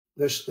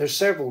there's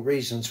several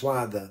reasons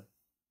why the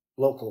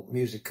local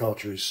music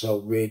culture is so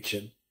rich,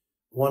 and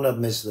one of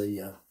them is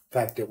the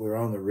fact that we're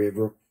on the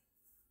river.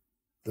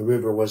 The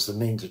river was the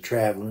means of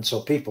traveling,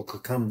 so people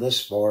could come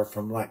this far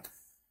from like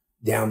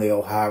down the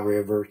Ohio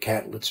River,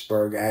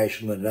 Catlettsburg,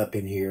 Ashland, up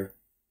in here.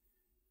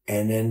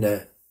 And then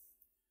the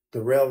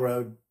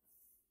railroad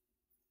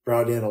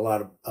brought in a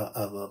lot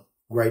of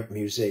great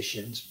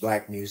musicians,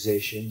 black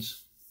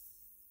musicians.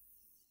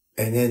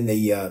 And then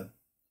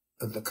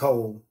the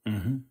coal,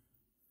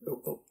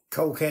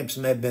 coal camps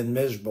may have been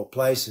miserable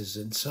places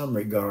in some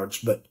regards,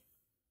 but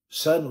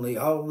suddenly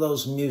all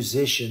those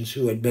musicians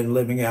who had been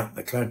living out in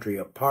the country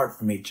apart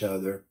from each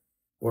other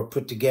were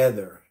put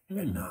together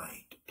at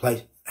night,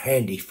 play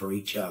handy for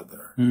each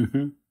other.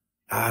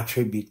 I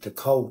attribute the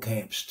coal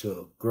camps to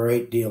a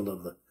great deal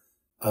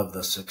of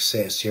the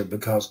success here,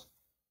 because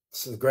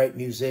the great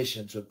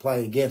musicians would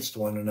play against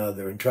one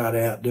another and try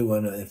to outdo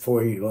one another.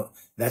 For you,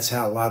 that's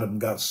how a lot of them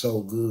got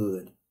so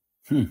good.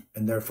 And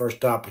their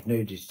first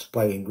opportunities to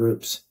play in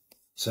groups.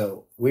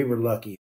 So we were lucky.